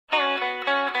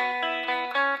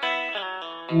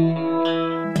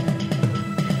You're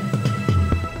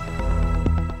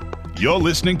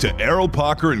listening to Errol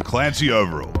Parker and Clancy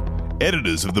Overall,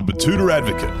 editors of the Batuta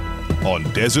Advocate, on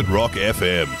Desert Rock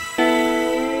FM.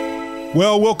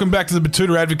 Well, welcome back to the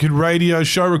Batuta Advocate radio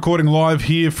show, recording live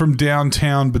here from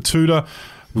downtown Batuta.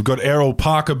 We've got Errol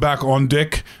Parker back on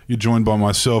deck. You're joined by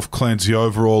myself, Clancy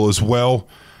Overall, as well.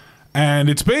 And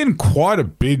it's been quite a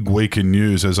big week in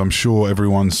news, as I'm sure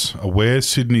everyone's aware.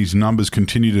 Sydney's numbers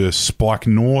continue to spike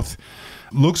north.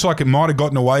 Looks like it might have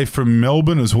gotten away from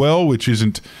Melbourne as well, which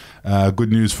isn't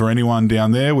good news for anyone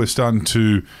down there. We're starting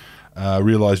to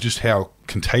realise just how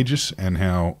contagious and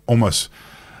how almost,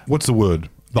 what's the word?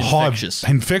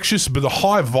 Infectious, but the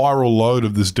high viral load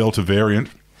of this Delta variant.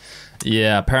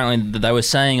 Yeah, apparently they were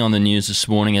saying on the news this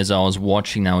morning as I was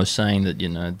watching, they were saying that, you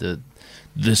know,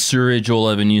 the sewage all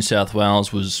over New South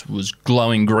Wales was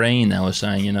glowing green. They were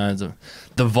saying, you know, the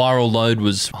viral load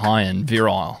was high and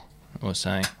virile, they were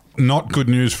saying. Not good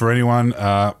news for anyone.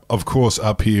 Of course,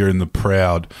 up here in the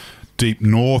proud deep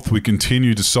north, we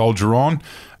continue to soldier on.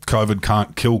 COVID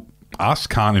can't kill us,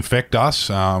 can't infect us.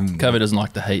 COVID doesn't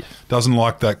like the heat. Doesn't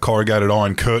like that corrugated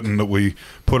iron curtain that we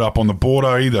put up on the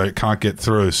border either. It can't get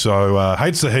through. So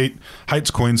hates the heat,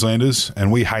 hates Queenslanders,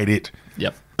 and we hate it.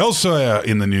 Yep. Elsewhere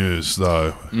in the news,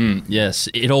 though. Yes,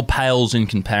 it all pales in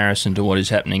comparison to what is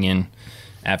happening in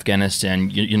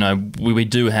Afghanistan. You know, we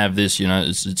do have this, you know,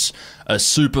 it's a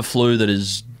super flu that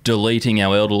is deleting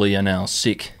our elderly and our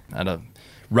sick at a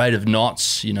rate of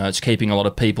knots. You know, it's keeping a lot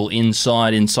of people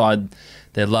inside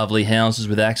their lovely houses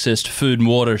with access to food and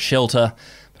water, shelter.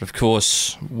 But of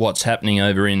course, what's happening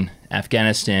over in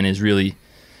Afghanistan is really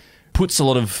puts a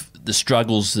lot of the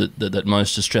struggles that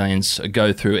most Australians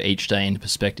go through each day into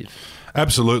perspective.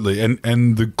 Absolutely.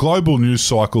 And the global news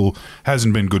cycle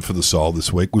hasn't been good for the soul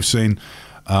this week. We've seen,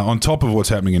 on top of what's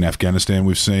happening in Afghanistan,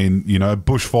 we've seen, you know,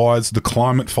 bushfires, the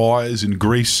climate fires in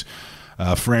Greece.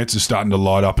 France is starting to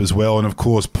light up as well. And, of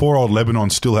course, poor old Lebanon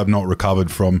still have not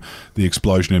recovered from the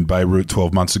explosion in Beirut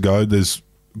 12 months ago. There's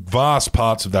vast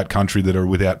parts of that country that are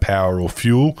without power or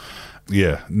fuel.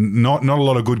 Yeah, not a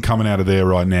lot of good coming out of there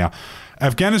right now.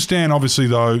 Afghanistan, obviously,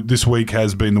 though, this week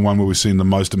has been the one where we've seen the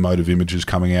most emotive images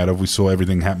coming out of. We saw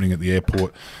everything happening at the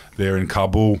airport there in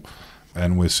Kabul,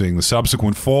 and we're seeing the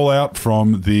subsequent fallout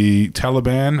from the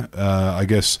Taliban, I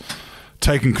guess,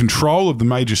 taking control of the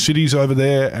major cities over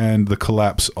there and the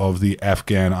collapse of the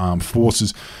Afghan armed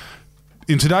forces.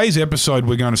 In today's episode,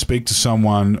 we're going to speak to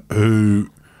someone who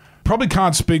probably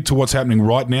can't speak to what's happening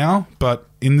right now, but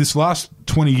in this last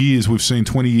 20 years, we've seen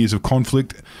 20 years of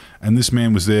conflict, and this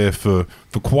man was there for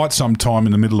quite some time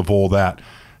in the middle of all that.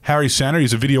 Harry Sanna,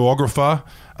 he's a videographer,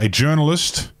 a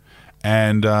journalist,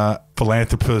 and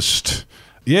philanthropist.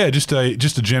 Yeah, just a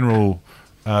general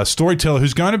storyteller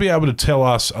who's going to be able to tell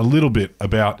us a little bit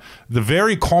about the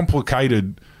very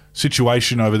complicated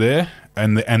situation over there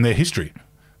and their history,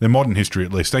 their modern history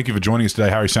at least. Thank you for joining us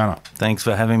today, Harry Sanna. Thanks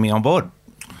for having me on board.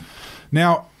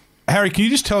 Now, Harry, can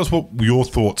you just tell us what your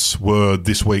thoughts were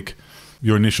this week,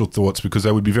 your initial thoughts, because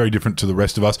they would be very different to the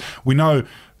rest of us. We know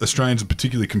Australians are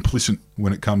particularly complicit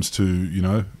when it comes to, you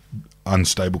know,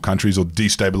 unstable countries or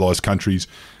destabilised countries,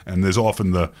 and there's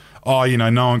often no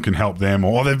one can help them,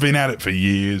 or they've been at it for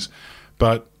years.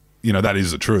 But, you know, that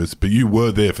is the truth. But you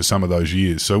were there for some of those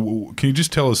years. So can you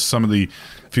just tell us some of the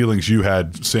feelings you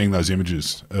had seeing those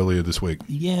images earlier this week?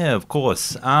 Yeah, of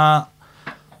course.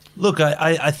 Look,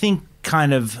 I think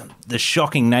kind of the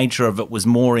shocking nature of it was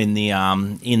more in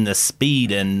the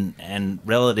speed and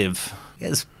relative, I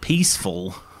guess,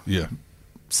 peaceful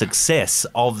success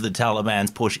of the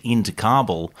Taliban's push into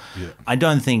Kabul. Yeah. I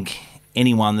don't think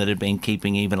anyone that had been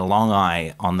keeping even a long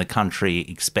eye on the country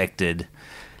expected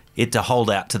it to hold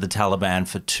out to the Taliban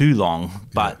for too long,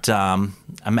 but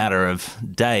a matter of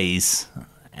days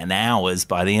and hours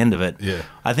by the end of it,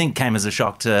 I think came as a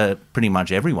shock to pretty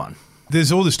much everyone.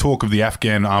 There's all this talk of the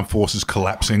Afghan armed forces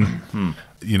collapsing.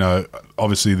 You know,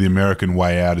 obviously the American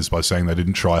way out is by saying they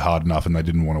didn't try hard enough and they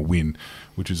didn't want to win,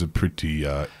 which is a pretty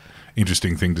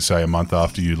interesting thing to say a month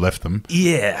after you left them.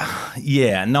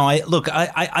 Yeah. No,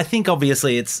 I think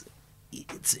obviously it's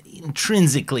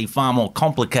intrinsically far more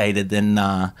complicated than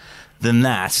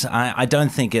that. I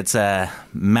don't think it's a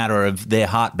matter of their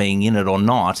heart being in it or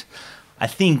not. I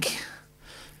think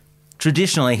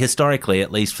traditionally, historically,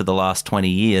 at least for the last 20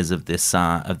 years of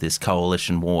this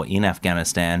coalition war in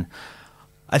Afghanistan,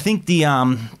 I think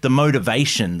the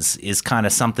motivations is kind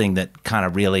of something that kind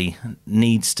of really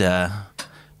needs to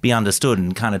be understood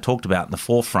and kind of talked about in the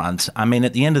forefront. I mean,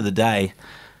 at the end of the day,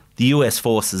 the US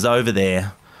forces over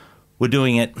there were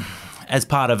doing it as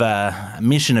part of a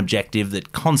mission objective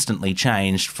that constantly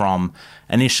changed, from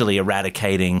initially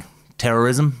eradicating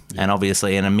terrorism and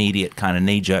obviously an immediate kind of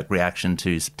knee-jerk reaction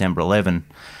to September 11,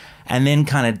 and then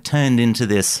kind of turned into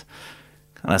this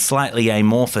kind of slightly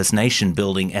amorphous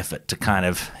nation-building effort to kind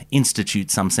of institute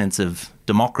some sense of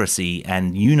democracy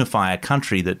and unify a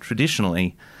country that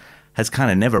traditionally has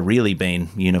kind of never really been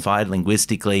unified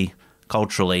linguistically,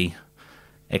 culturally,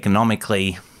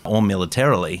 economically, or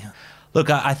militarily. Look,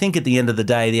 I think at the end of the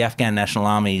day, the Afghan National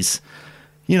Army's,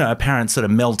 apparent sort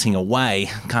of melting away,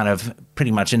 kind of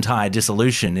pretty much entire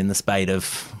dissolution in the spate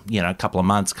of, a couple of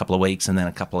months, couple of weeks, and then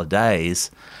a couple of days,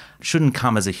 shouldn't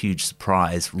come as a huge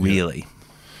surprise, really. Yeah.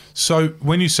 So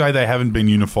when you say they haven't been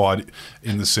unified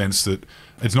in the sense that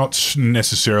it's not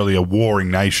necessarily a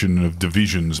warring nation of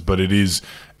divisions, but it is,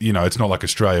 it's not like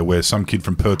Australia where some kid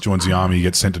from Perth joins the army,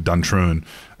 gets sent to Duntroon,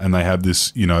 and they have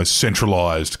this,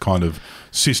 centralised kind of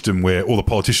system where all the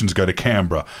politicians go to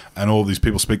Canberra and all these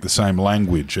people speak the same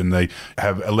language and they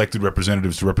have elected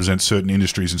representatives to represent certain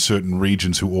industries in certain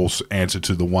regions who all answer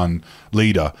to the one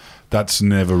leader. That's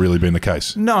never really been the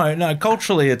case. No.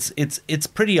 Culturally, it's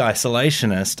pretty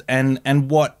isolationist, and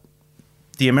what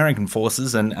the American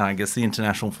forces, and I guess the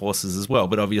international forces as well,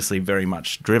 but obviously very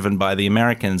much driven by the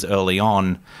Americans early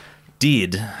on,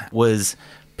 did was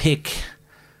pick,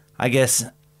 I guess,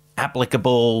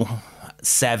 applicable,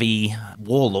 savvy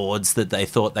warlords that they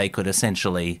thought they could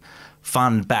essentially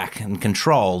fund back and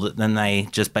control, that then they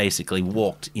just basically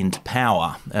walked into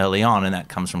power early on, and that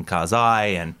comes from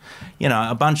Karzai and,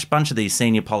 a bunch of these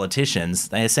senior politicians.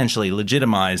 They essentially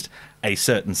legitimized a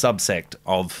certain subsect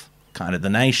of kind of the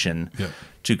nation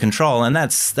to control, and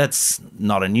that's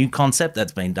not a new concept.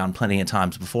 That's been done plenty of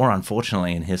times before,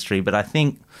 unfortunately, in history, but I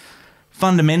think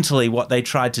fundamentally what they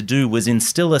tried to do was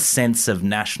instill a sense of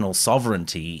national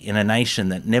sovereignty in a nation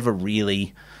that never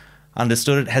really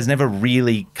understood it, has never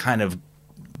really kind of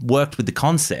worked with the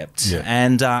concept. Yeah.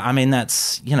 And,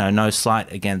 that's, no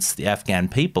slight against the Afghan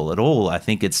people at all. I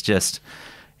think it's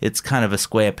kind of a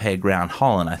square peg round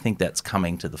hole, and I think that's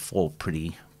coming to the fore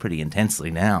pretty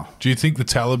intensely now. Do you think the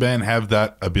Taliban have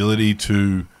that ability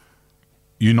to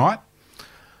unite?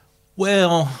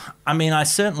 Well, I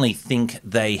certainly think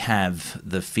they have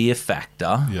the fear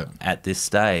factor at this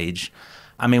stage.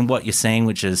 What you're seeing,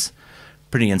 which is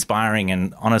pretty inspiring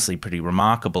and honestly pretty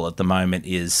remarkable at the moment,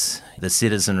 is the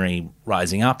citizenry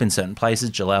rising up in certain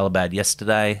places, Jalalabad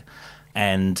yesterday,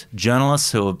 and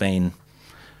journalists who have been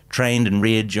trained and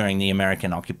reared during the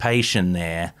American occupation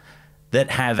there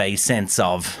that have a sense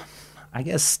of, I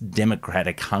guess,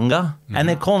 democratic hunger. Mm-hmm. And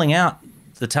they're calling out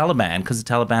the Taliban because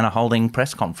the Taliban are holding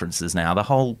press conferences now. The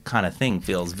whole kind of thing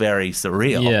feels very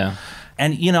surreal. Yeah.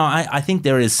 And, I think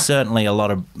there is certainly a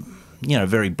lot of,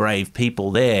 very brave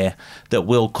people there that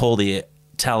will call the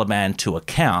Taliban to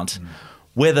account.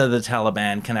 Whether the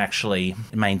Taliban can actually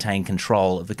maintain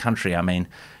control of the country,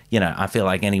 I feel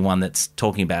like anyone that's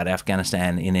talking about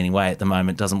Afghanistan in any way at the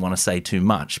moment doesn't want to say too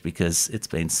much because it's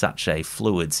been such a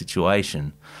fluid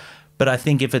situation. But I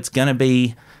think if it's going to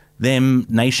be them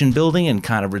nation building and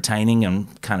kind of retaining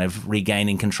and kind of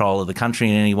regaining control of the country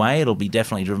in any way, it'll be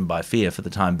definitely driven by fear for the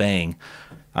time being.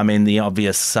 The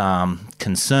obvious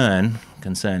concern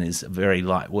is a very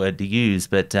light word to use,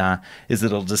 but is that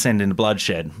it'll descend into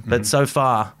bloodshed. Mm-hmm. But so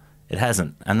far, it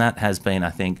hasn't. And that has been, I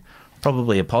think,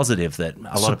 probably a positive that a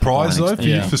lot of people surprise though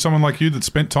for someone like you that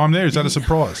spent time there. Is that a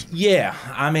surprise? Yeah,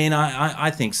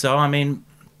 I think so.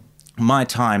 My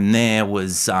time there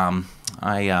was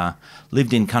I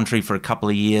lived in country for a couple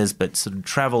of years, but sort of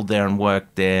travelled there and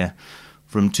worked there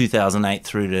from 2008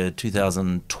 through to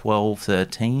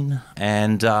 2012-13,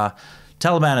 and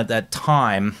Taliban at that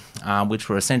time, which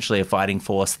were essentially a fighting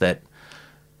force that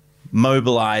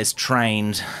mobilised,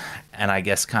 trained, and I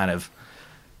guess kind of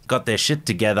got their shit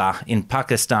together in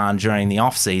Pakistan during the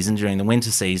off-season, during the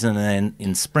winter season, and then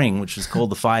in spring, which was called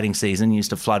the fighting season, used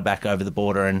to flood back over the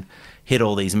border and hit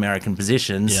all these American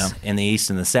positions in the east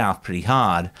and the south pretty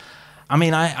hard.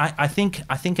 I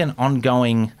think an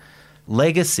ongoing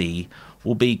legacy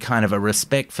will be kind of a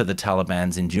respect for the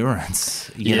Taliban's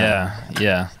endurance.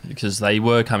 Yeah, because they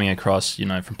were coming across,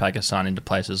 from Pakistan into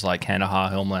places like Kandahar,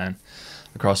 Helmand,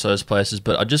 across those places.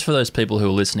 But just for those people who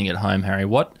are listening at home, Harry,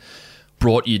 what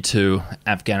brought you to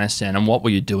Afghanistan and what were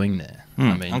you doing there?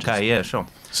 Sure.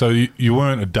 So you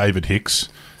weren't a David Hicks.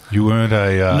 You weren't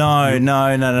a no.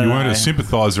 You weren't a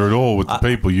sympathiser at all with the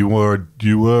people. You're a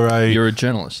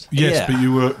journalist. Yes, but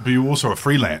you were also a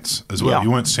freelance as well. Yeah.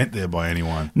 You weren't sent there by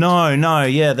anyone. No,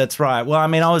 that's right. Well, I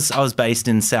was based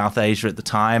in South Asia at the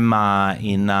time,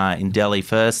 in Delhi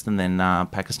first, and then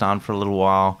Pakistan for a little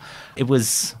while. It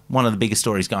was one of the biggest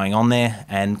stories going on there,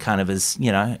 and kind of as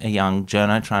a young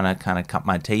journo trying to kind of cut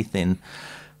my teeth in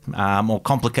more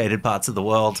complicated parts of the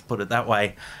world, to put it that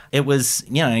way. It was,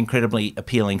 an incredibly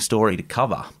appealing story to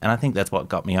cover. And I think that's what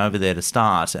got me over there to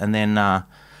start. And then,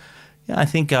 I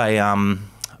think I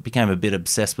became a bit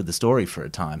obsessed with the story for a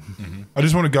time. Mm-hmm. I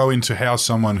just want to go into how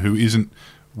someone who isn't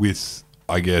with,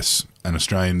 I guess, an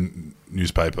Australian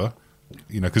newspaper,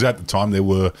 because at the time there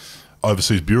were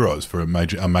overseas bureaus for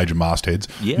major mastheads.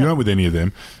 Yeah. You weren't with any of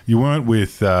them. You weren't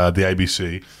with the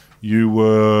ABC. You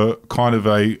were kind of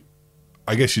I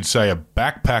guess you'd say a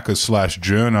backpacker /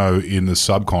 journo in the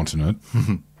subcontinent,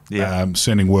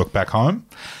 sending work back home.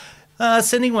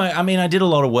 Sending work, I did a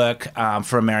lot of work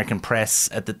for American press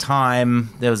at the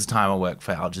time. There was a time I worked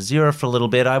for Al Jazeera for a little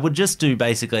bit. I would just do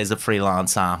basically as a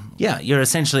freelancer. Yeah, you're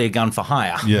essentially a gun for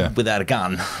hire without a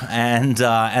gun. And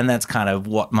that's kind of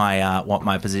what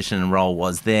my position and role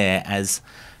was there. As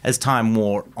time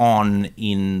wore on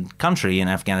in country in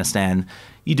Afghanistan,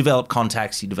 you develop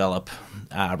contacts, you develop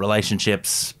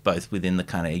relationships, both within the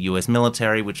kind of US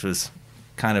military, which was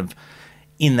kind of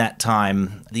in that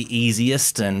time the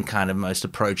easiest and kind of most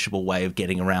approachable way of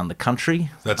getting around the country.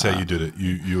 That's how you did it.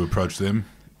 You approached them?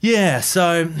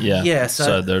 So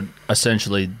they're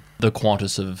essentially the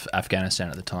Qantas of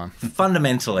Afghanistan at the time.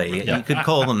 Fundamentally, you could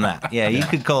call them that. Yeah, you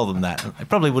could call them that. They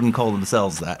probably wouldn't call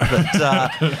themselves that. But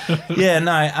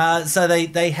so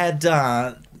they had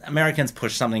Americans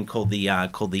pushed something called the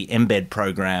Embed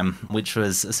program, which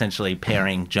was essentially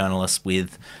pairing journalists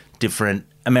with different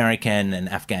American and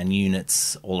Afghan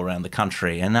units all around the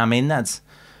country. And that's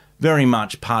very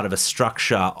much part of a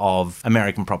structure of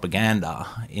American propaganda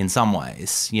in some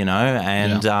ways,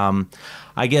 and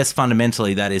I guess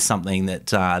fundamentally that is something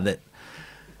that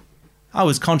I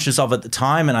was conscious of at the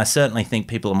time, and I certainly think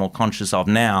people are more conscious of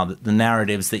now, that the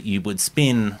narratives that you would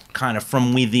spin kind of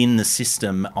from within the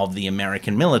system of the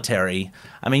American military,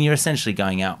 you're essentially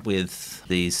going out with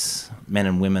these men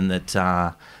and women that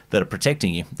are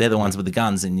protecting you. They're the ones with the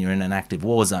guns, and you're in an active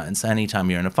war zone. So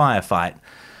anytime you're in a firefight,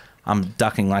 I'm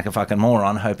ducking like a fucking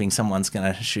moron, hoping someone's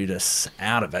going to shoot us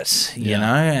out of it, you know?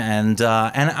 And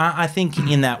I think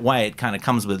in that way it kind of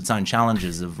comes with its own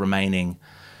challenges of remaining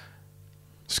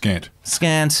scant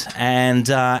and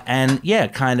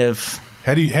kind of.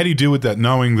 How do you deal with that,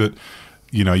 knowing that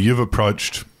you've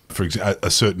approached, for example, a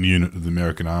certain unit of the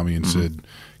American Army and said,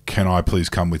 "Can I please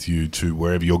come with you to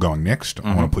wherever you're going next?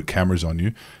 I want to put cameras on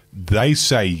you." They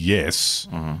say yes,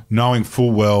 knowing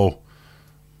full well.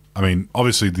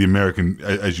 Obviously the American,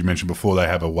 as you mentioned before, they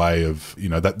have a way of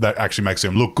that actually makes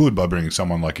them look good by bringing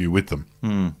someone like you with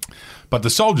them. But the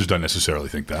soldiers don't necessarily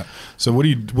think that. So what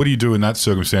do you do in that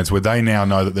circumstance where they now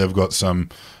know that they've got some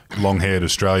long-haired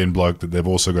Australian bloke that they've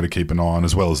also got to keep an eye on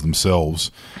as well as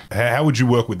themselves? How would you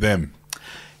work with them?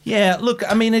 Yeah, look,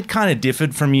 it kind of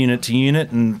differed from unit to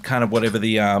unit and kind of whatever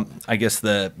the, I guess,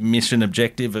 the mission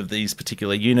objective of these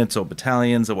particular units or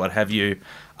battalions or what have you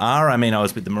are. I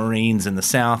was with the Marines in the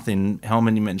South in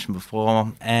Helmand, you mentioned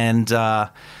before, and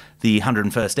the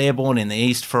 101st Airborne in the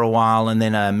East for a while, and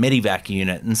then a Medivac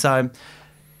unit. And so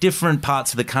different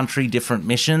parts of the country, different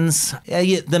missions.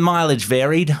 The mileage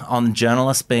varied on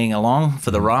journalists being along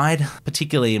for the ride,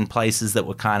 particularly in places that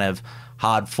were kind of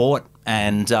hard fought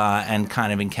and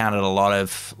kind of encountered a lot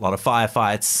of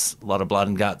firefights, a lot of blood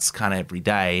and guts kind of every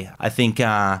day. I think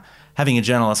having a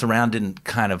journalist around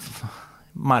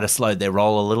might have slowed their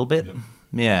roll a little bit.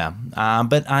 Yeah.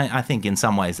 But I think in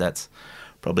some ways that's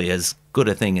probably as good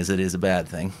a thing as it is a bad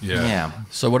thing. Yeah.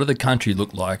 So what did the country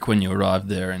look like when you arrived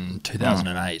there in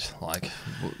 2008? Like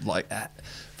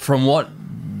from what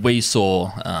we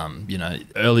saw,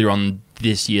 earlier on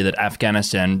this year, that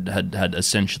Afghanistan had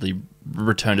essentially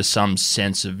returned to some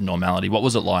sense of normality. What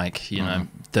was it like,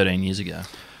 13 years ago?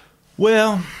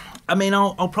 Well,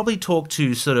 I'll probably talk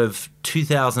to sort of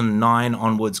 2009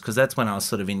 onwards, because that's when I was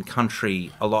sort of in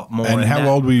country a lot more. And how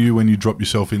old were you when you dropped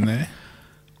yourself in there?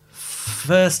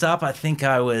 First up, I think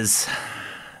I was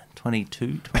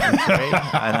 22, 23,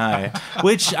 I know.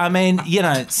 Which,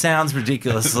 sounds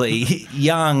ridiculously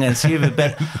young and stupid,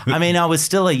 but, I was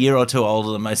still a year or two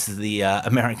older than most of the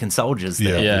American soldiers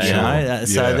there,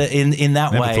 So in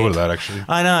that Never way... thought of that, actually.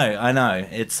 I know.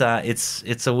 It's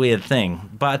a weird thing.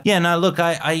 But, look,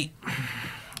 the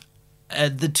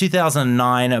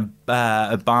 2009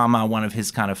 Obama, one of his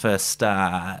kind of first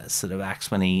sort of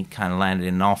acts when he kind of landed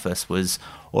in office was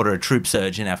order a troop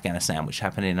surge in Afghanistan, which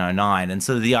happened in 2009. And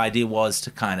so the idea was to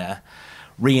kind of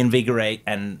reinvigorate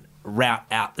and rout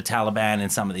out the Taliban in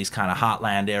some of these kind of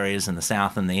heartland areas in the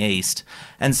south and the east.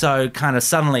 And so kind of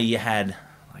suddenly you had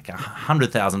like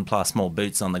 100,000 plus more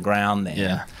boots on the ground there.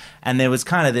 Yeah. And there was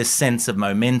kind of this sense of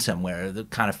momentum where it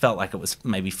kind of felt like it was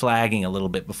maybe flagging a little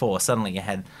bit before. Suddenly you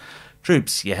had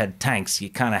troops, you had tanks, you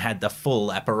kind of had the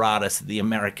full apparatus of the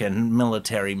American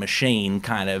military machine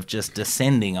kind of just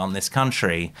descending on this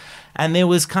country. And there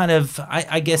was kind of,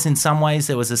 I guess in some ways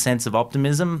there was a sense of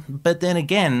optimism. But then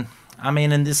again, I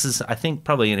mean, and this is, I think,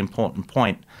 probably an important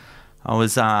point. I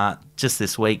was just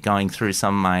this week going through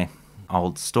some of my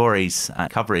old stories,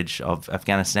 coverage of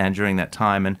Afghanistan during that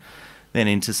time, and then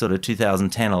into sort of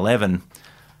 2010-11.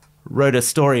 Wrote a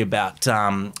story about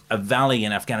a valley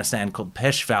in Afghanistan called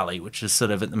Pesh Valley, which is sort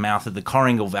of at the mouth of the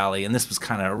Korangal Valley, and this was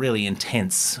kind of a really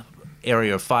intense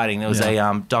area of fighting. There was a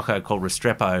doco called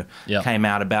Restrepo came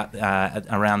out about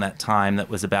around that time that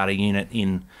was about a unit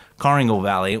in Korangal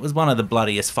Valley. It was one of the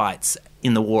bloodiest fights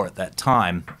in the war at that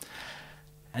time.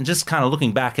 And just kind of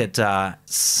looking back at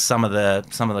some of the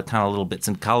kind of little bits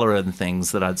and colour and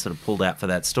things that I'd sort of pulled out for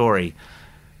that story,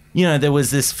 you know, there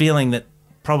was this feeling that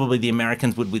probably the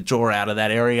Americans would withdraw out of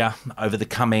that area over the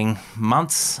coming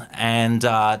months. And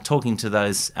talking to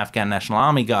those Afghan National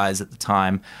Army guys at the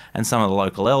time and some of the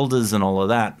local elders and all of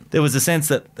that, there was a sense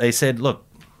that they said, look,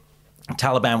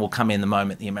 Taliban will come in the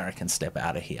moment the Americans step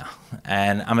out of here.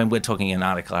 And I mean, we're talking an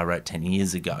article I wrote 10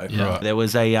 years ago. Yeah. Right. There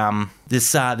was a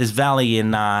this valley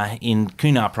in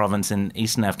Kunar province in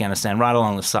eastern Afghanistan, right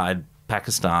along the side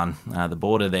Pakistan, the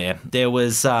border there. There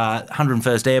was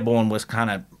 101st Airborne was kind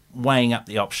of weighing up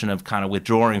the option of kind of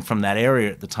withdrawing from that area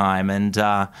at the time. And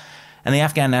the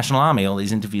Afghan National Army, all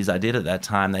these interviews I did at that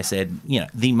time, they said, you know,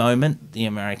 the moment the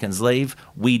Americans leave,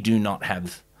 we do not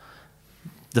have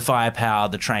the firepower,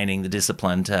 the training, the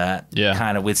discipline to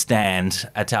kind of withstand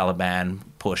a Taliban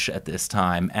push at this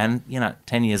time. And, you know,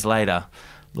 10 years later,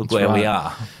 look where we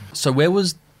are. So where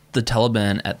was the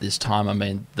Taliban at this time? I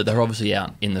mean, they're obviously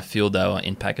out in the field. They were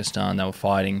in Pakistan. They were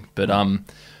fighting. But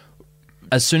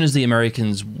as soon as the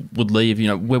Americans would leave, you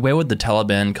know, where would the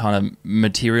Taliban kind of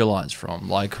materialize from?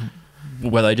 Like,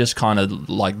 were they just kind of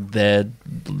like they're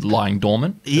lying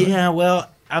dormant? Yeah, well,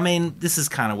 I mean, this is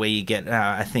kind of where you get,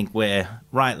 I think, where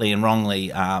rightly and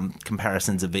wrongly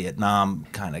comparisons of Vietnam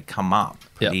kind of come up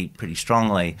pretty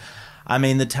strongly. I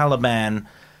mean, the Taliban,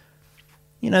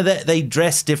 you know, they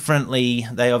dress differently.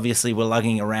 They obviously were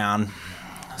lugging around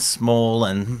small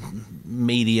and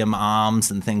medium arms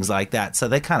and things like that. So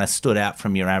they kind of stood out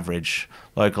from your average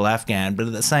local Afghan. But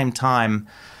at the same time,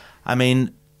 I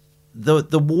mean,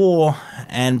 the war,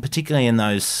 and particularly in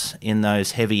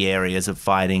those heavy areas of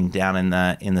fighting down in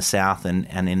the south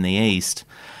and in the east,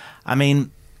 I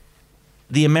mean,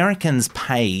 the Americans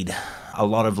paid a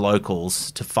lot of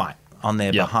locals to fight on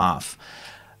their behalf.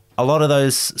 A lot of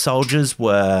those soldiers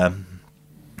were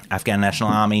Afghan National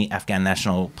Army, Afghan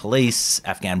National Police,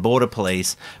 Afghan Border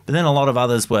Police, but then a lot of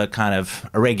others were kind of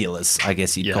irregulars, I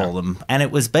guess you'd call them. And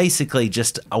it was basically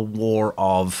just a war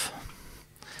of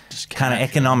just kind of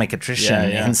economic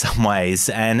attrition in some ways,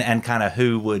 and kind of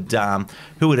who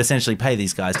would essentially pay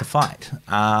these guys to fight.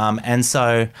 And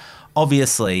so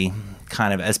obviously,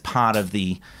 kind of as part of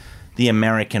the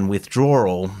American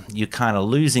withdrawal, you're kind of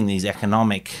losing these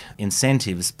economic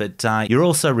incentives, but you're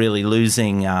also really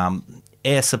losing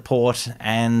air support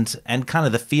and kind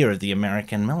of the fear of the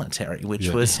American military, which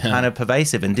was kind of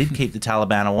pervasive and did keep the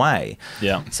Taliban away.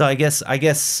 Yeah. So I guess I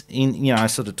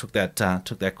sort of took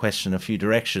that question a few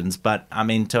directions, but I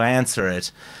mean, to answer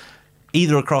it,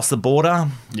 either across the border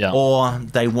or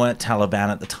they weren't Taliban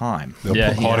at the time.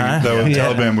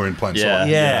 Taliban were in plain sight.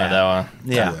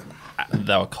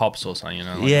 They were cops or something, you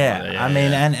know.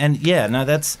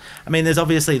 There's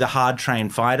obviously the hard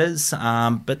trained fighters,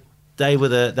 but they were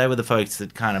the folks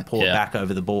that kind of poured back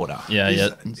over the border.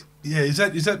 Is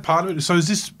that part of it? So is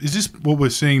this what we're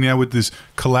seeing now with this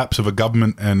collapse of a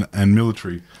government and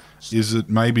military? Is it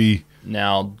maybe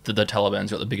now the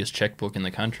Taliban's got the biggest checkbook in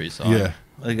the country? So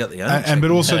they got the and but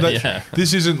also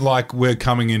this isn't like we're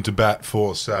coming into bat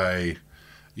for, say,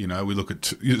 you know,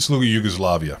 let's look at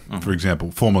Yugoslavia, for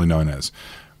example, formerly known as.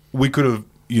 We could have,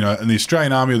 you know, and the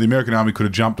Australian Army or the American Army could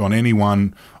have jumped on any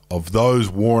one of those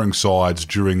warring sides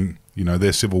during, you know,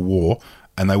 their civil war,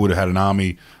 and they would have had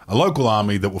a local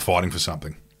army that were fighting for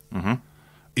something. Mm-hmm.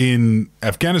 In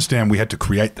Afghanistan, we had to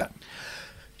create that.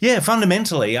 Yeah,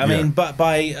 fundamentally. I mean, but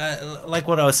by like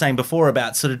what I was saying before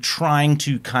about sort of trying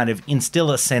to kind of instill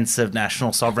a sense of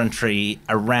national sovereignty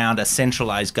around a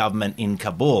centralized government in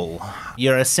Kabul,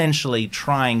 you're essentially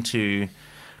trying to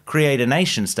create a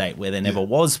nation state where there never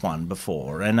was one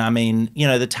before. And I mean, you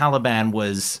know, the Taliban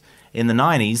was in the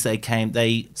 90s,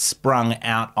 they sprung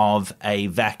out of a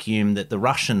vacuum that the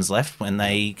Russians left when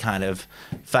they kind of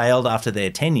failed after their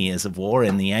 10 years of war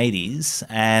in the 80s,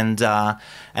 and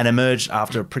emerged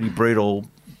after a pretty brutal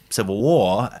civil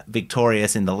war,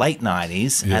 victorious in the late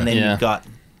 90s, and then you've got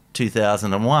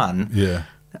 2001.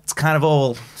 It's kind of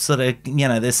all sort of,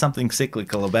 there's something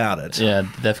cyclical about it. Yeah,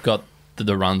 they've got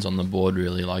the runs on the board,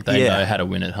 really. Like, they know how to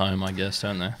win at home, I guess,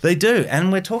 don't they? They do.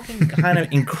 And we're talking kind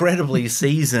of incredibly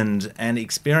seasoned and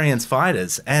experienced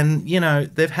fighters. And,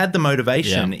 they've had the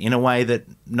motivation in a way that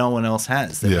no one else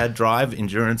has. They've had drive,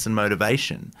 endurance, and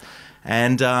motivation.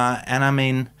 And I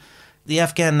mean, the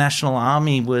Afghan National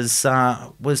Army was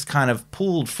kind of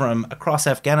pulled from across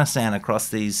Afghanistan, across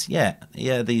these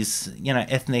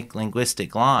ethnic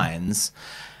linguistic lines,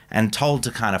 and told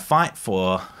to kind of fight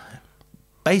for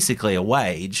basically a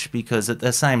wage, because at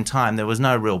the same time there was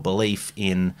no real belief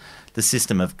in the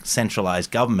system of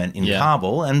centralized government in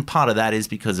Kabul, and part of that is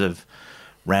because of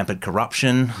rampant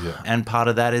corruption, and part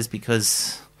of that is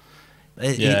because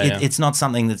it's not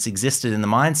something that's existed in the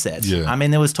mindset. I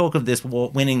mean, there was talk of this war,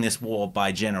 winning this war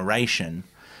by generation,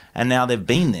 and now they've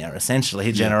been there essentially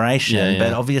a generation,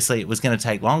 but obviously it was going to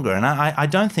take longer. And I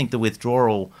don't think the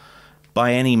withdrawal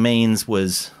by any means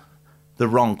was the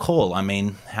wrong call. I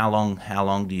mean, how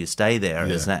long do you stay there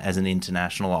as an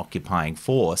international occupying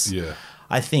force?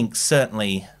 I think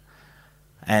certainly,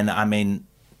 and I mean,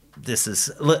 this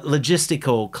is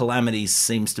logistical calamities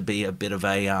seems to be a bit of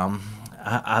a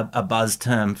buzz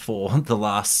term for the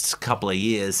last couple of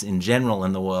years in general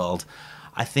in the world.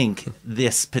 I think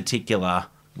this particular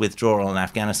withdrawal in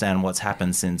Afghanistan, what's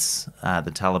happened since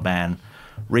the Taliban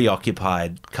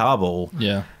reoccupied Kabul,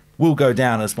 will go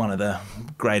down as one of the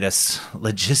greatest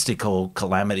logistical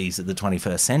calamities of the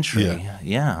 21st century.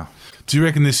 Do you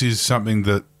reckon this is something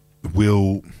that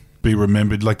will be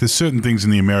remembered? Like, there's certain things in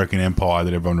the American empire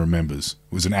that everyone remembers.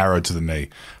 It was an arrow to the knee.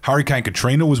 Hurricane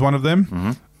Katrina was one of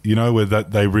them, where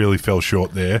they really fell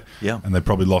short there, and they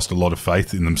probably lost a lot of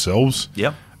faith in themselves.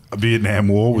 Vietnam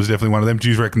War was definitely one of them.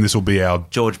 Do you reckon this will be our...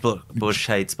 George Bush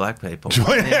hates black people.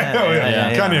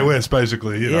 Kanye West,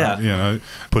 basically. You know,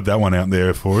 put that one out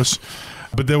there for us.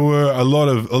 But there were a lot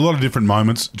of different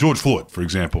moments. George Floyd, for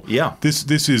example.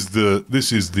 This is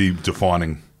the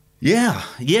defining of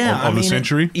the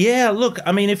century. Look,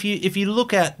 I mean, if you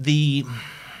look at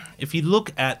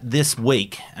this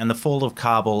week and the fall of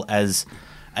Kabul as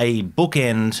a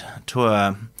bookend to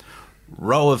a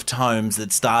row of tomes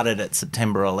that started at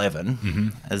September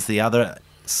 11 as the other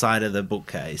side of the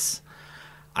bookcase,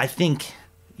 I think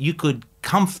you could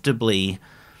comfortably,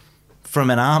 from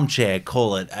an armchair,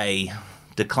 call it a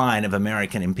decline of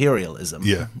American imperialism.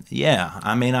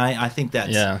 I mean, I think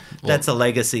that's a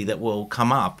legacy that will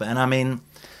come up. And I mean,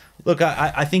 look,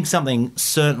 I think something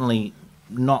certainly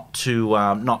not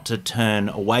to turn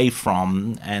away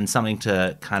from, and something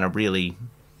to kind of really,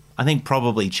 I think,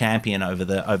 probably champion over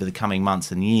the coming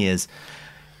months and years,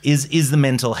 is the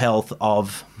mental health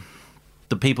of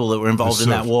the people that were involved in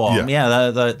that war.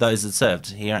 Those that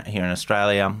served here in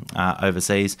Australia,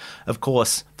 overseas. Of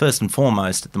course, first and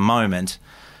foremost at the moment,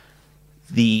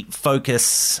 the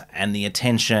focus and the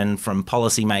attention from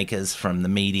policymakers, from the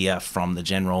media, from the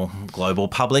general global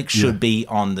public should be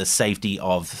on the safety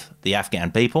of the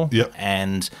Afghan people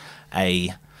and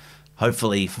a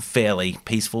hopefully fairly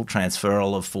peaceful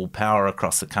transferal of full power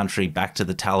across the country back to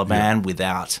the Taliban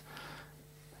without,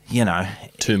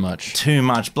 too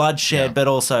much bloodshed, but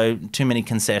also too many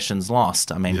concessions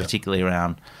lost. I mean, particularly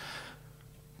around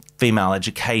female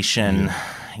education,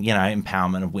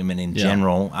 empowerment of women in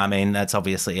general. I mean, that's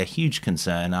obviously a huge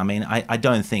concern. I mean, I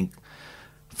don't think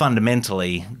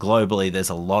fundamentally, globally, there's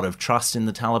a lot of trust in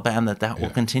the Taliban that will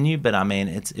continue, but I mean,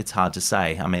 it's hard to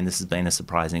say. I mean, this has been a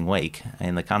surprising week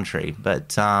in the country,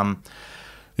 but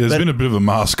there's been a bit of a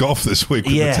mask off this week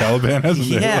with the Taliban, hasn't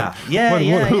there?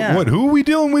 Who are we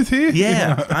dealing with here?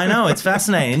 I know, it's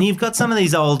fascinating. And you've got some of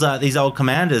these old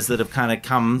commanders that have kind of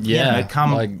come.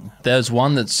 Like, there's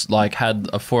one that's like had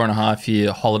a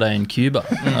 4.5-year holiday in Cuba,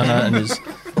 and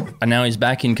now he's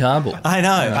back in Kabul. I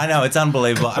know, it's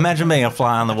unbelievable. Imagine being a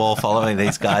fly on the wall following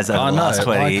these guys over the last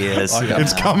 20 years.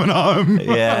 It's coming home.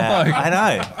 I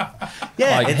know.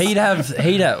 Like, he'd have.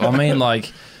 I mean,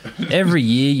 like, every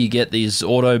year you get these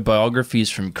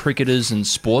autobiographies from cricketers and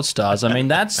sports stars. I mean,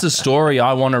 that's the story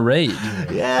I want to read.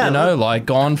 Like,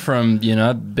 gone from, being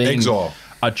exile,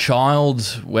 a child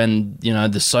when,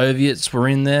 the Soviets were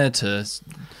in there to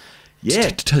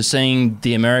seeing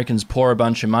the Americans pour a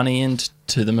bunch of money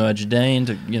into the Mujahideen,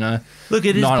 to, look,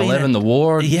 it 9/11, the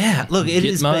war. Look, it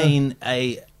has been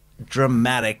a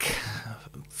dramatic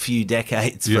few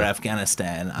decades for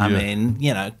Afghanistan. I mean,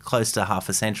 close to half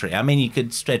a century. I mean, you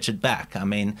could stretch it back. I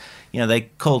mean, they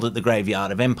called it the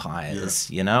graveyard of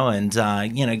empires, and,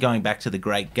 going back to the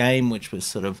Great Game, which was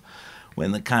sort of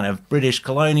when the kind of British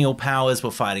colonial powers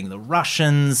were fighting the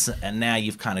Russians, and now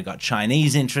you've kind of got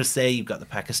Chinese interests there, you've got the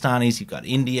Pakistanis, you've got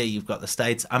India, you've got the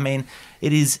States. I mean,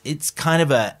 it's kind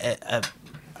of a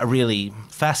really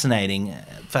fascinating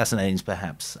is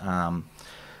perhaps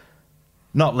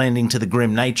not lending to the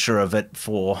grim nature of it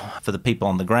for the people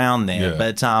on the ground there,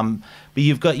 but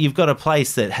you've got a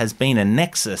place that has been a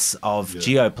nexus of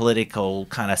geopolitical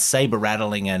kind of saber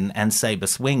rattling and saber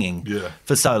swinging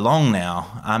for so long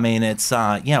now. I mean, it's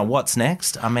what's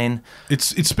next? I mean, it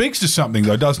speaks to something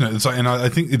though, doesn't it? It's like, and I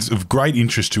think it's of great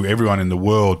interest to everyone in the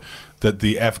world that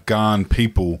the Afghan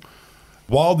people,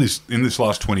 while in this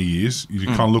last 20 years, you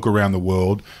kind of look around the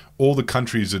world, all the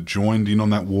countries that joined in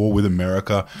on that war with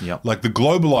America, like the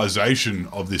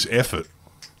globalization of this effort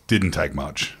didn't take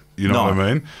much. You know what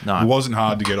I mean? No. It wasn't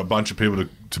hard to get a bunch of people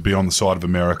to be on the side of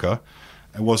America.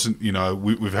 It wasn't,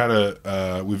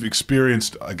 we've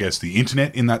experienced, I guess, the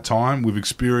internet in that time. We've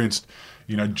experienced,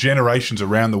 generations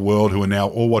around the world who are now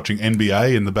all watching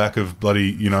NBA in the back of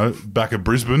back of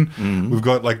Brisbane. We've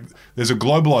got there's a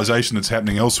globalization that's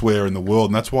happening elsewhere in the world,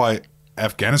 and that's why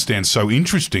Afghanistan's so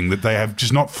interesting, that they have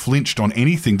just not flinched on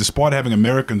anything, despite having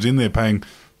Americans in there paying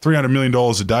 $300 million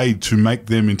a day to make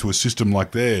them into a system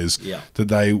like theirs, that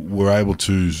they were able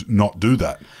to not do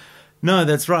that. No,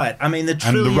 that's right. I mean, and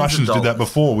the Russians did that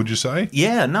before, would you say?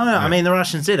 Yeah, no. I mean, the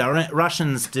Russians did.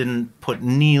 Russians didn't put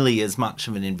nearly as much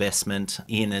of an investment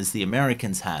in as the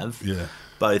Americans have. Yeah.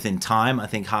 Both in time, I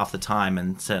think half the time,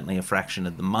 and certainly a fraction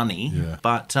of the money. Yeah.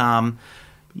 But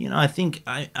I think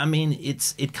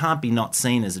it can't be not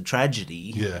seen as a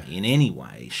tragedy in any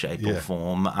way, shape, or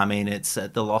form. I mean, it's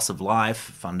the loss of life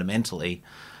fundamentally,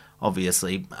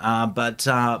 obviously. But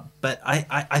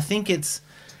I think it's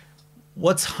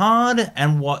what's hard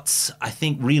and what's, I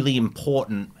think, really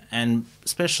important, and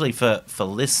especially for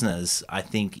listeners, I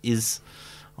think, is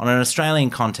on an Australian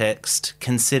context,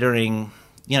 considering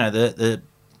the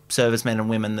servicemen and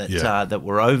women that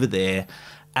were over there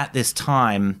at this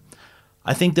time.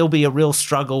 I think there'll be a real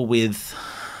struggle with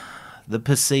the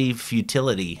perceived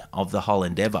futility of the whole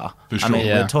endeavour. For sure. I mean,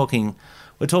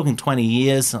 we're talking 20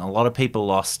 years. And a lot of people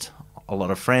lost a lot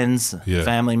of friends,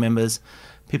 family members.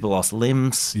 People lost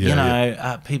limbs.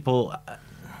 People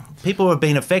have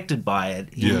been affected by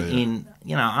it in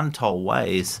untold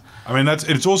ways. I mean,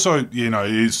 it's also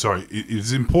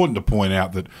it's important to point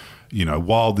out that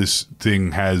while this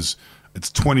thing has its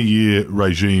 20-year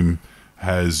regime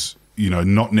has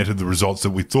not netted the results that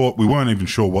we thought. We weren't even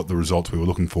sure what the results we were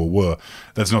looking for were.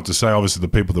 That's not to say, obviously, the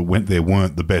people that went there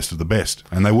weren't the best of the best,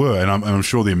 and they were. And I'm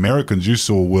sure the Americans you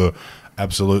saw were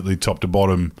absolutely top to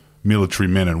bottom military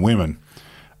men and women.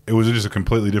 It was just a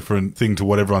completely different thing to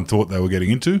what everyone thought they were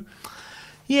getting into.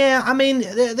 Yeah, I mean,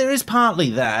 there is partly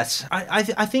that. I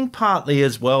think partly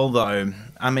as well, though.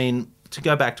 I mean, to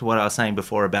go back to what I was saying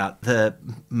before about the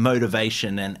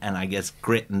motivation and I guess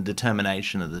grit and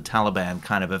determination of the Taliban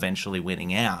kind of eventually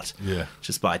winning out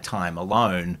just by time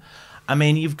alone. I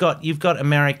mean, you've got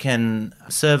American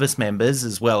service members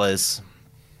as well as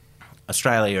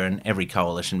Australia and every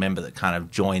coalition member that kind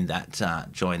of joined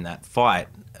that fight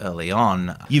early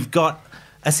on. You've got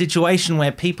a situation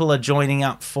where people are joining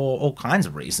up for all kinds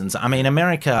of reasons. I mean,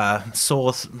 America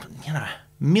saw,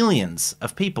 millions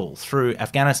of people through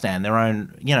Afghanistan, their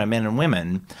own, men and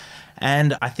women.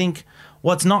 And I think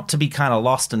what's not to be kind of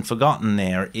lost and forgotten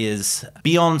there is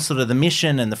beyond sort of the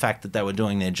mission and the fact that they were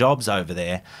doing their jobs over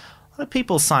there, a lot of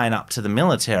people sign up to the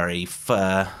military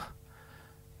for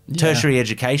tertiary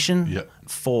education,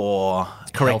 for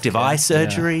corrective eye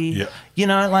surgery.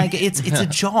 It's a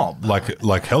job. Like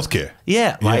healthcare.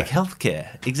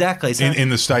 Healthcare. Exactly. So, in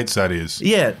the States, that is.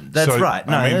 Yeah, that's right.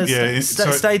 No, I mean,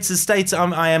 states.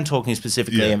 I am talking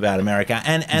specifically about America,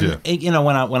 and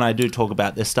when I do talk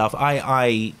about this stuff,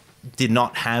 I did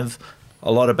not have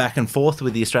a lot of back and forth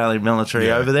with the Australian military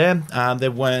over there. They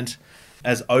weren't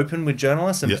as open with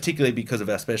journalists, and particularly because of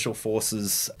our special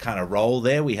forces kind of role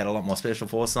there, we had a lot more special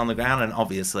forces on the ground, and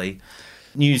obviously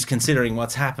news considering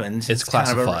what's happened. It's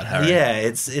classified, Harry. Yeah,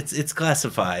 it's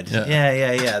classified.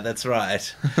 Yeah, that's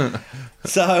right.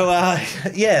 So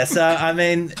I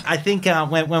mean, I think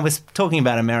when we're talking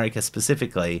about America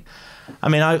specifically, I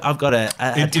mean, I've got a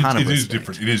ton of respect. It is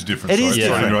different. It is different. It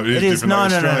is. No.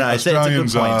 It's a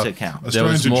good point to count.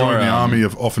 Australians who join the army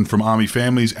are often from army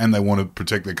families, and they want to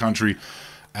protect their country.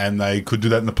 And they could do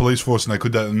that in the police force, and they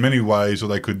could do that in many ways, or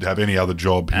they could have any other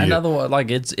job here. And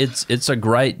otherwise, it's a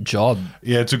great job.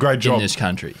 Yeah, it's a great job in this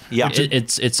country. Yeah,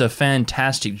 it's a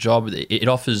fantastic job. It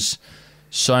offers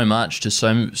so much to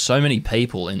so many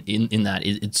people. In that,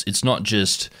 it's not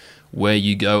just where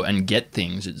you go and get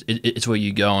things. It's where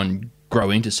you go and grow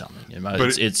into something. You know,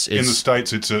 But it's in the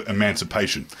States, it's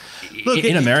emancipation. Look,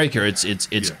 in America, it's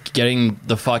getting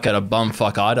the fuck out of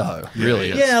bumfuck Idaho. Really,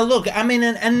 Yeah, look, I mean,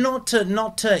 and not to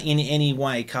in any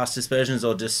way cast aspersions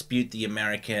or dispute the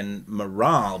American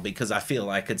morale, because I feel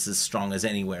like it's as strong as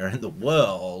anywhere in the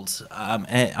world.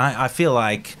 And I feel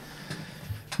like,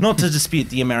 not to dispute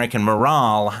the American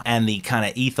morale and the kind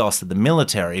of ethos of the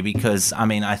military, because, I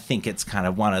mean, I think it's kind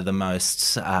of one of the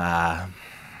most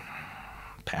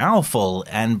powerful,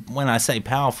 and when I say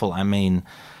powerful, I mean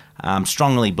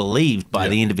strongly believed by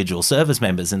the individual service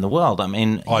members in the world. I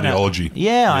mean, Ideology.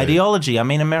 Ideology. I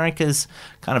mean, America's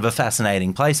kind of a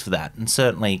fascinating place for that, and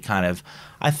certainly kind of,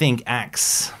 I think,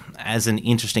 acts as an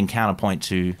interesting counterpoint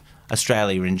to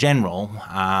Australia in general,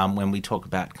 when we talk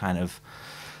about kind of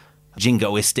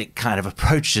jingoistic kind of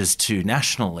approaches to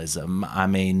nationalism. I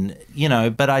mean,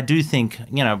 but I do think,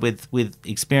 with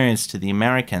experience to the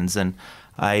Americans, and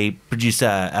I produced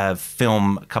a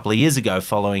film a couple of years ago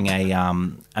following a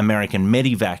American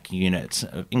medevac unit,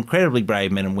 incredibly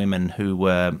brave men and women who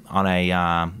were on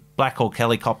a Black Hawk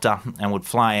helicopter and would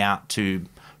fly out to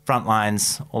front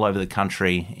lines all over the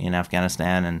country in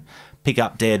Afghanistan and pick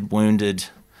up dead, wounded,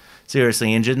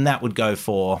 seriously injured, and that would go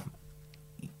for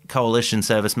coalition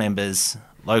service members,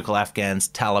 local Afghans,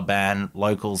 Taliban,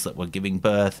 locals that were giving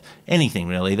birth, anything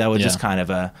really. They were just kind of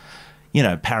a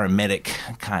paramedic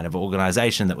kind of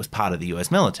organization that was part of the US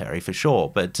military for sure.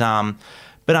 But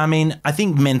I mean, I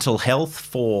think mental health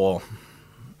for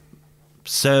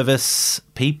service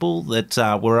people that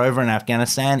were over in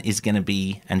Afghanistan is going to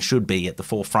be and should be at the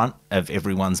forefront of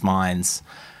everyone's minds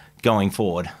going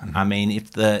forward. I mean,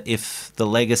 if the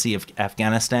legacy of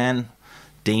Afghanistan,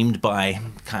 deemed by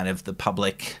kind of the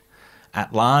public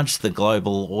at large, the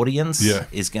global audience,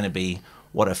 is going to be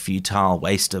what a futile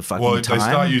waste of fucking time. Well,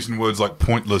 they start using words like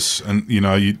pointless, and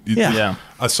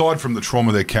aside from the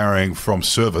trauma they're carrying from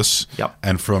service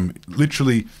and from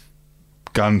literally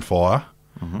gunfire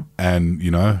and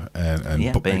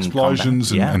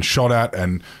explosions and shot at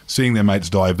and seeing their mates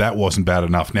die, if that wasn't bad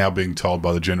enough, now being told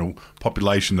by the general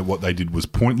population that what they did was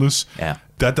pointless,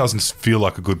 that doesn't feel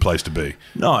like a good place to be.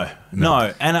 No.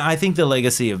 And I think the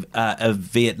legacy of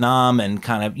Vietnam and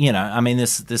kind of, I mean,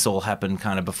 this all happened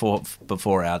kind of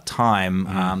before our time,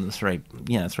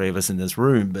 the three of us in this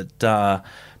room, but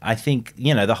I think,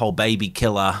 the whole baby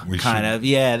killer kind of,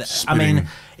 I mean,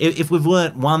 if we've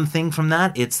learnt one thing from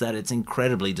that, it's that it's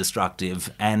incredibly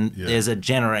destructive, and there's a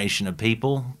generation of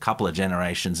people, a couple of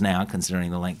generations now, considering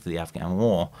the length of the Afghan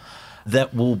war,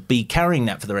 that will be carrying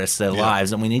that for the rest of their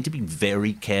lives, and we need to be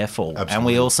very careful. Absolutely. And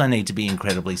we also need to be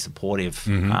incredibly supportive.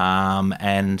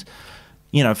 And,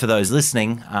 for those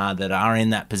listening that are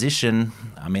in that position,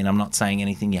 I mean, I'm not saying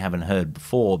anything you haven't heard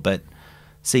before, but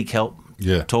seek help,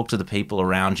 talk to the people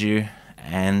around you,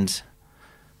 and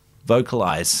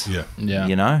vocalize.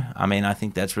 I mean, I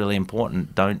think that's really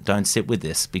important. Don't sit with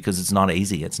this, because it's not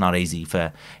easy. It's not easy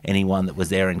for anyone that was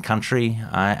there in country,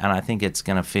 and I think it's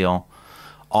going to feel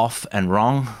off and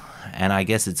wrong, and I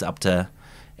guess it's up to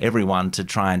everyone to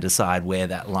try and decide where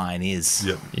that line is.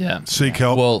 Seek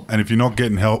help, and if you're not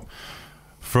getting help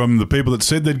from the people that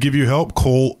said they'd give you help,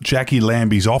 call Jackie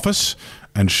Lambie's office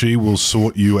and she will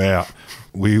sort you out.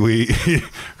 We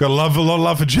got a lot of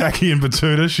love for Jackie in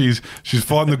Batuta. She's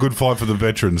fighting the good fight for the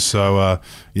veterans. So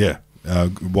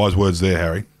wise words there,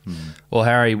 Harry. Well,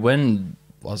 Harry,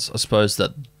 I suppose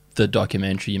that the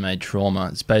documentary you made, Trauma,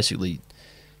 it's basically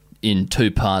in two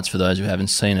parts for those who haven't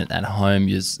seen it at home.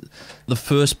 The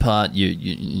first part,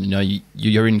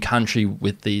 you're in country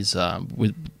with these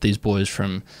boys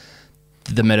from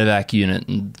the medevac unit,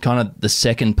 and kind of the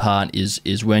second part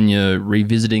is when you're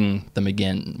revisiting them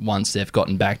again once they've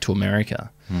gotten back to America.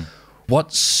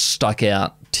 What stuck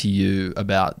out to you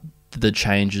about the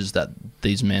changes that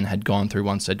these men had gone through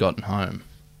once they'd gotten home?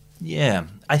 Yeah,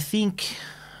 I think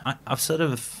I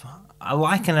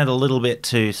liken it a little bit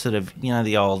to sort of,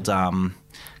 the old kind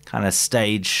of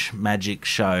stage magic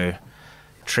show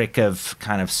trick of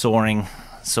kind of sawing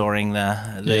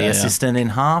the assistant in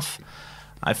half.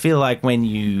 I feel like when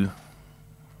you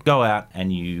go out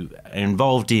and you are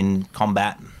involved in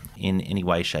combat in any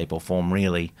way, shape or form,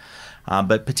 really,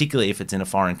 but particularly if it's in a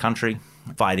foreign country,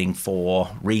 fighting for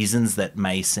reasons that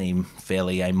may seem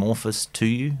fairly amorphous to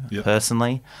you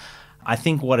personally, I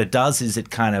think what it does is it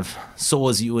kind of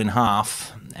saws you in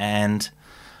half, and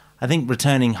I think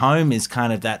returning home is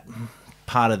kind of that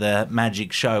part of the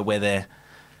magic show where they're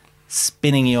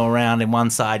spinning you around in one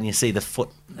side and you see the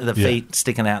feet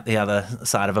sticking out the other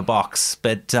side of a box,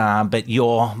 but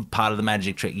you're part of the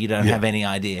magic trick. You don't have any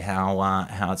idea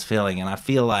how it's feeling, and I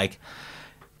feel like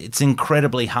it's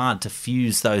incredibly hard to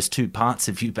fuse those two parts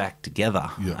of you back together.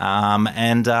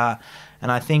 Yeah.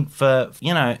 And I think for,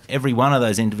 every one of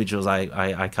those individuals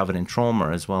I covered in trauma,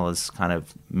 as well as kind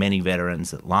of many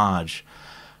veterans at large,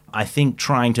 I think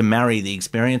trying to marry the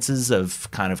experiences of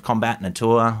kind of combat in a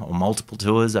tour or multiple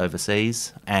tours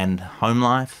overseas and home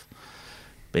life,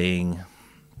 being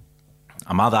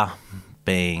a mother,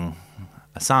 being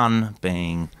a son,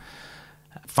 being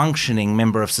a functioning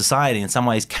member of society in some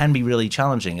ways can be really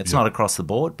challenging. It's not across the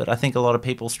board, but I think a lot of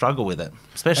people struggle with it,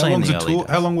 especially in the early days.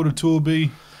 How long would a tour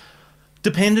be?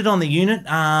 Depended on the unit.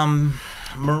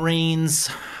 Marines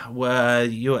were,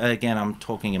 again, I'm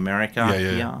talking America.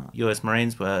 Yeah. US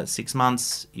Marines were 6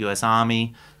 months, US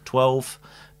Army 12.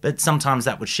 But sometimes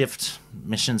that would shift.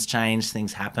 Missions changed,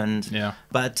 things happened. Yeah.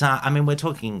 But, we're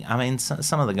talking,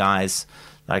 some of the guys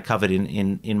that I covered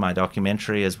in my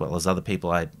documentary, as well as other people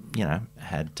I,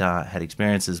 had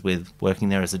experiences with working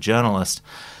there as a journalist,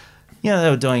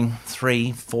 they were doing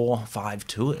 3, 4, 5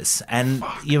 tours. And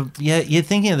you're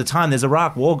thinking at the time there's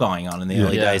Iraq war going on in the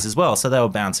early days as well. So they were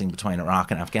bouncing between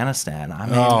Iraq and Afghanistan.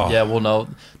 Yeah, well, no.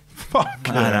 Fuck.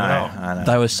 I know.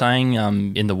 They were saying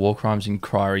in the War Crimes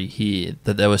Inquiry here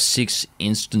that there were 6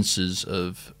 instances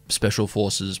of Special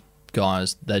Forces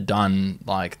guys they'd done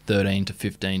like 13 to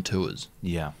 15 tours.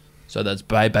 Yeah. So that's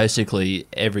basically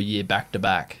every year back to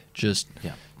back, just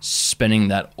spending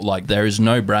that, like there is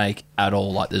no break at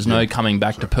all. Like there's no coming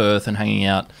back to Perth and hanging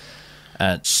out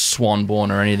at Swanbourne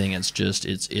or anything. It's just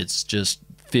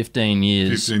 15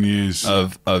 years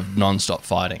of non-stop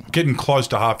fighting. Getting close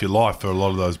to half your life for a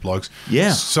lot of those blokes.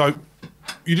 Yeah. So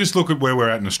you just look at where we're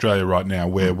at in Australia right now,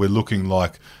 where we're looking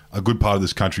like a good part of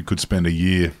this country could spend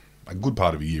a good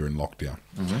part of a year in lockdown.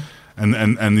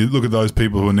 Mm-hmm. And you look at those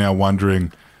people who are now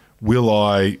wondering, will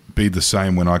I be the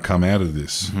same when I come out of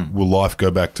this? Mm-hmm. Will life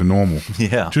go back to normal?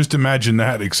 Yeah. Just imagine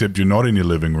that, except you're not in your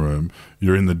living room.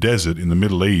 You're in the desert in the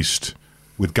Middle East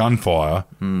with gunfire,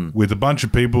 with a bunch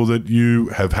of people that you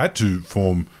have had to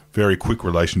form very quick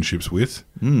relationships with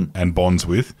and bonds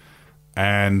with.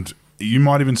 And you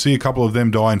might even see a couple of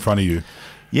them die in front of you.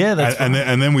 Yeah, that's and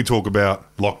then we talk about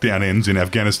lockdown ends in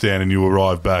Afghanistan and you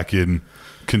arrive back in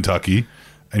Kentucky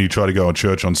and you try to go to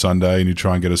church on Sunday and you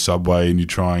try and get a subway and you're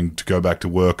trying to go back to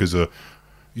work as a,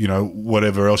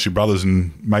 whatever else your brothers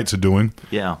and mates are doing.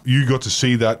 Yeah. You got to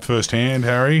see that firsthand,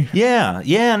 Harry? Yeah.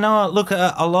 No, look,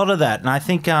 a lot of that. And I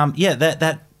think,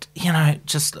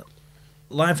 just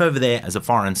life over there as a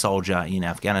foreign soldier in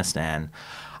Afghanistan,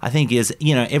 I think is,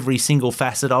 every single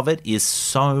facet of it is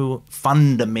so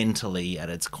fundamentally at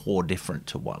its core different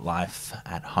to what life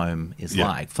at home is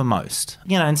like for most.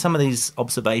 In some of these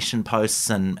observation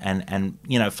posts and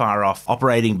far off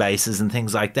operating bases and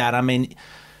things like that,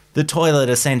 the toilet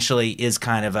essentially is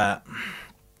kind of an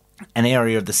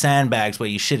area of the sandbags where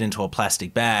you shit into a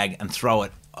plastic bag and throw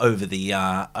it over the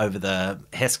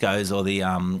HESCOs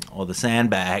or the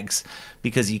sandbags,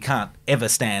 because you can't ever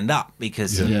stand up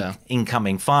because of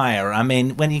incoming fire.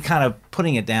 When you're kind of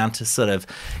putting it down to sort of,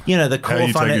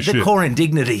 the core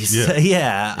indignities.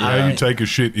 How you take a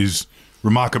shit is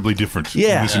remarkably different in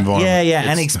this environment.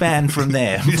 And expand from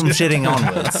there, from shitting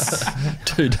onwards.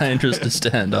 Too dangerous to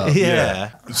stand up.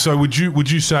 Yeah. So would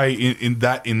you say in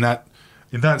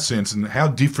that sense, and how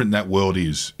different that world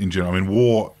is in general?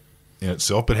 War in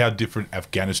itself, but how different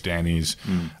Afghanistan is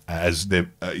as the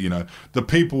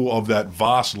people of that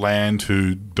vast land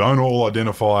who don't all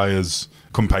identify as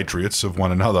compatriots of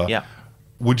one another. Yeah.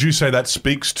 Would you say that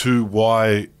speaks to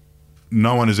why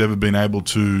no one has ever been able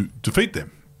to defeat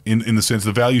them? In the sense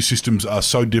the value systems are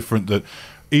so different that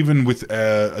even with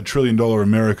a $1 trillion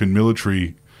American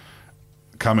military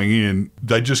coming in,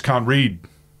 they just can't read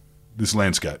this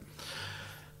landscape.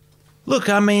 Look,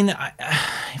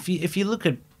 if you look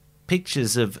at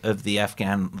pictures of the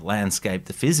Afghan landscape,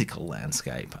 the physical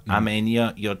landscape,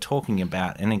 you're talking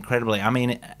about an incredibly,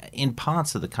 in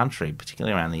parts of the country,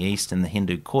 particularly around the east in the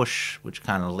Hindu Kush, which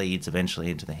kind of leads eventually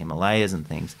into the Himalayas and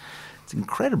things, it's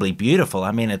incredibly beautiful.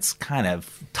 It's kind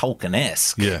of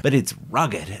Tolkien-esque, but it's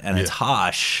rugged and it's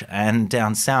harsh. And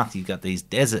down south, you've got these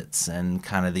deserts and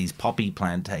kind of these poppy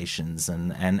plantations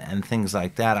and things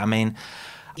like that.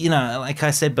 Like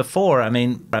I said before,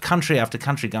 country after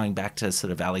country, going back to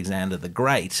sort of Alexander the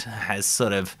Great, has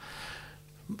sort of,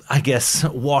 I guess,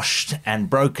 washed and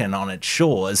broken on its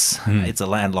shores. It's a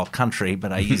landlocked country,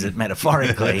 but I use it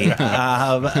metaphorically.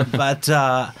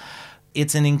 But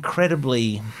it's an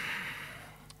incredibly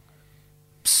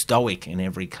stoic in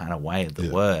every kind of way of the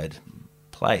word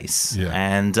place. Yeah.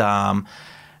 And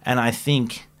I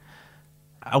think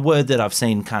a word that I've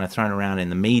seen kind of thrown around in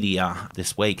the media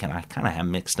this week, and I kind of have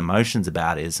mixed emotions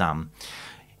about, is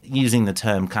using the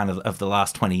term kind of the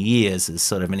last 20 years as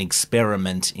sort of an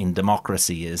experiment in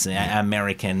democracy, as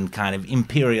American kind of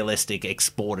imperialistic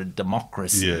exported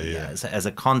democracy as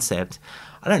a concept.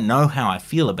 I don't know how I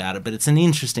feel about it, but it's an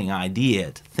interesting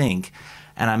idea to think.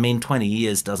 And I mean, 20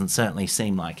 years doesn't certainly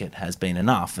seem like it has been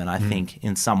enough. And I think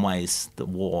in some ways the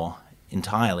war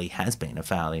entirely has been a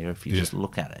failure if you just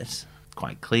look at it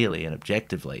quite clearly and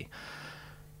objectively.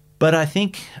 But I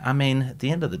think, I mean, at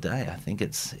the end of the day, I think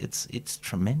it's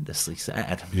tremendously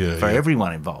sad for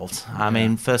everyone involved. I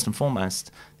mean, first and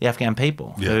foremost, the Afghan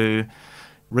people who,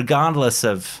 regardless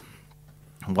of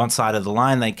what side of the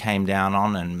line they came down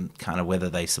on and kind of whether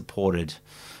they supported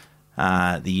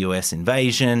the US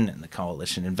invasion and the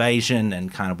coalition invasion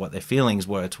and kind of what their feelings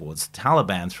were towards the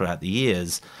Taliban throughout the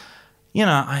years, you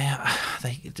know,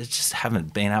 they just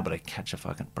haven't been able to catch a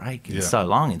fucking break in so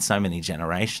long, in so many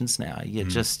generations now. You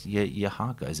just, your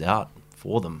heart goes out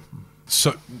for them.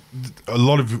 So a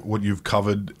lot of what you've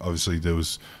covered, obviously there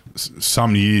was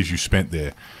some years you spent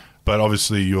there, but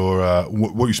obviously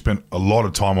what you spent a lot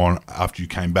of time on after you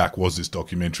came back was this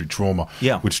documentary Trauma,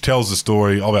 which tells the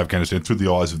story of Afghanistan through the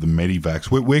eyes of the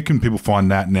Medivacs. Where can people find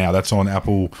that now? That's on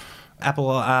Apple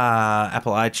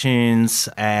iTunes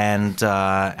and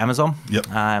Amazon.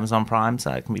 Amazon Prime,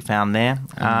 so it can be found there.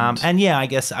 And yeah, I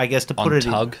guess to put it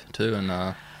on Tug too,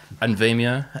 and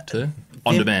Vimeo too,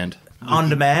 on demand. On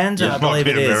demand, I believe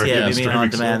it is. Vimeo on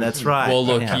demand. That's right. Well,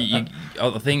 look,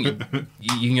 I think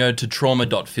you can go to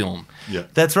trauma.film. Yeah,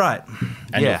 that's right,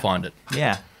 and you'll find it.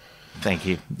 Yeah. Thank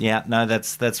you. Yeah, no,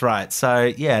 that's right.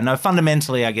 So yeah, no,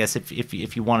 fundamentally, I guess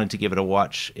if you wanted to give it a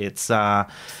watch, it's a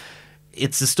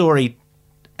story,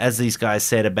 as these guys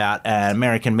said, about an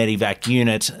American Medivac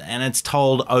unit, and it's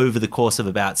told over the course of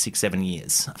about 6-7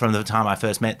 years, from the time I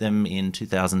first met them in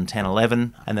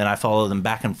 2010-11, and then I follow them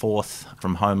back and forth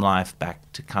from home life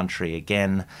back to country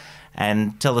again,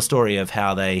 and tell the story of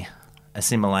how they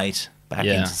assimilate back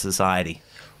into society.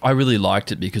 I really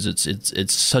liked it because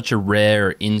it's such a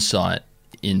rare insight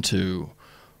into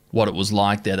what it was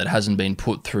like there that hasn't been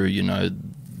put through, you know,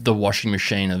 the washing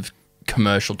machine of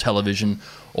commercial television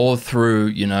or through,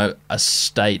 you know, a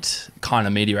state kind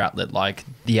of media outlet like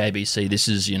the ABC. This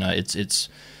is, you know, it's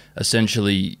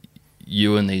essentially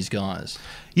you and these guys.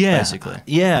 Yeah, basically.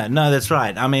 Yeah, no, that's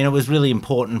right. I mean, it was really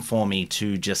important for me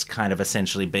to just kind of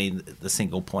essentially be the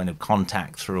single point of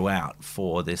contact throughout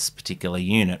for this particular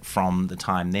unit from the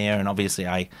time there. And obviously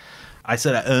I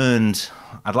sort of earned,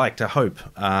 I'd like to hope,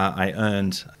 I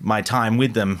earned my time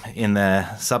with them in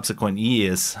the subsequent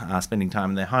years, spending time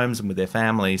in their homes and with their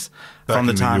families back from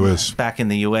the time back in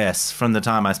the US, from the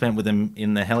time I spent with them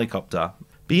in the helicopter.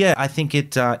 But yeah, I think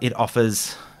it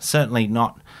offers certainly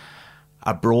not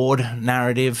a broad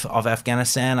narrative of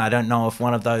Afghanistan. I don't know if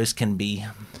one of those can be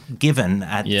given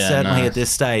at this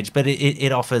stage, but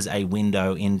it offers a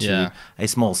window into a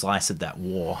small slice of that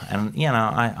war. And, you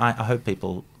know, I hope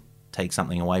people take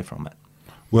something away from it.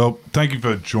 Well, thank you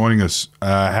for joining us,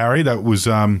 Harry. That was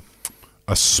a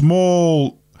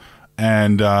small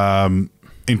and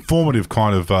informative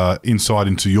kind of insight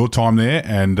into your time there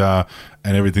and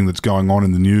everything that's going on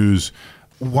in the news.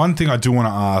 One thing I do want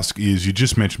to ask is, you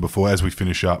just mentioned before, as we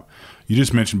finish up,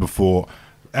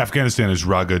 Afghanistan is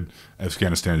rugged,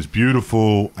 Afghanistan is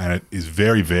beautiful, and it is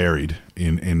very varied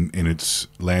in its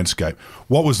landscape.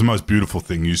 What was the most beautiful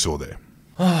thing you saw there?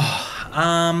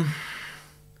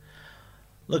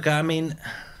 Look, I mean,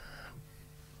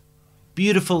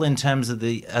 beautiful in terms of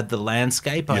the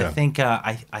landscape. I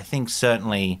think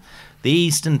certainly the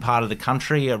eastern part of the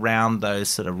country, around those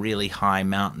sort of really high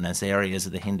mountainous areas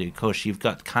of the Hindu Kush, you've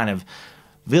got kind of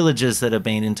villages that have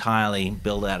been entirely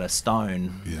built out of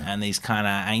stone, and these kind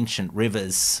of ancient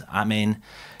rivers. I mean,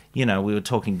 you know, we were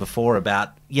talking before about,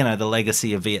 you know, the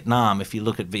legacy of Vietnam. If you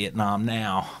look at Vietnam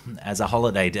now as a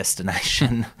holiday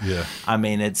destination, I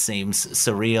mean, it seems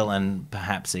surreal and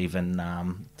perhaps even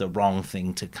the wrong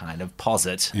thing to kind of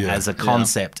posit as a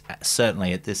concept,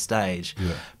 certainly at this stage.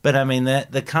 But I mean,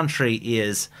 the country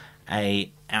is a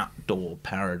outdoor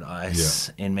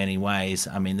paradise in many ways.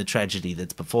 I mean, the tragedy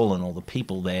that's befallen all the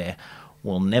people there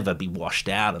will never be washed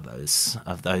out of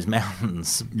those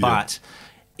mountains, but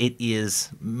it is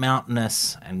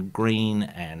mountainous and green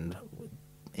and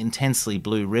intensely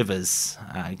blue rivers.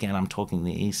 Again, I'm talking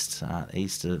the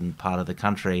eastern part of the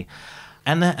country,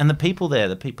 and the people there,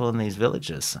 the people in these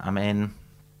villages. I mean,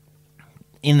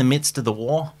 in the midst of the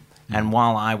war, and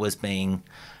while I was being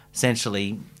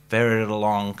essentially ferreted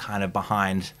along, kind of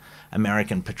behind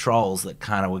American patrols that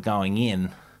kind of were going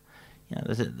in, you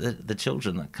know, the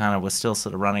children that kind of were still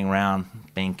sort of running around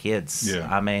being kids.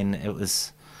 I mean, it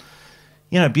was.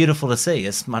 beautiful to see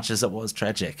as much as it was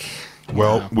tragic.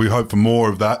 Well, we hope for more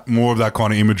of that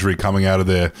kind of imagery coming out of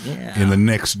there in the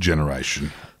next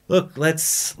generation. Look, let's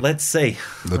see. Let's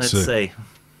see.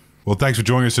 Well, thanks for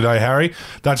joining us today, Harry.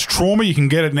 That's Trauma. You can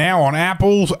get it now on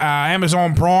Apple,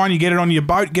 Amazon Prime. You get it on your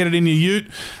boat, get it in your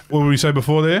ute. What did we say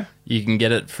before there? You can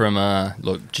get it from,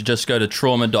 just go to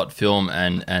trauma.film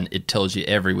and it tells you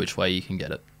every which way you can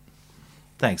get it.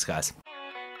 Thanks, guys.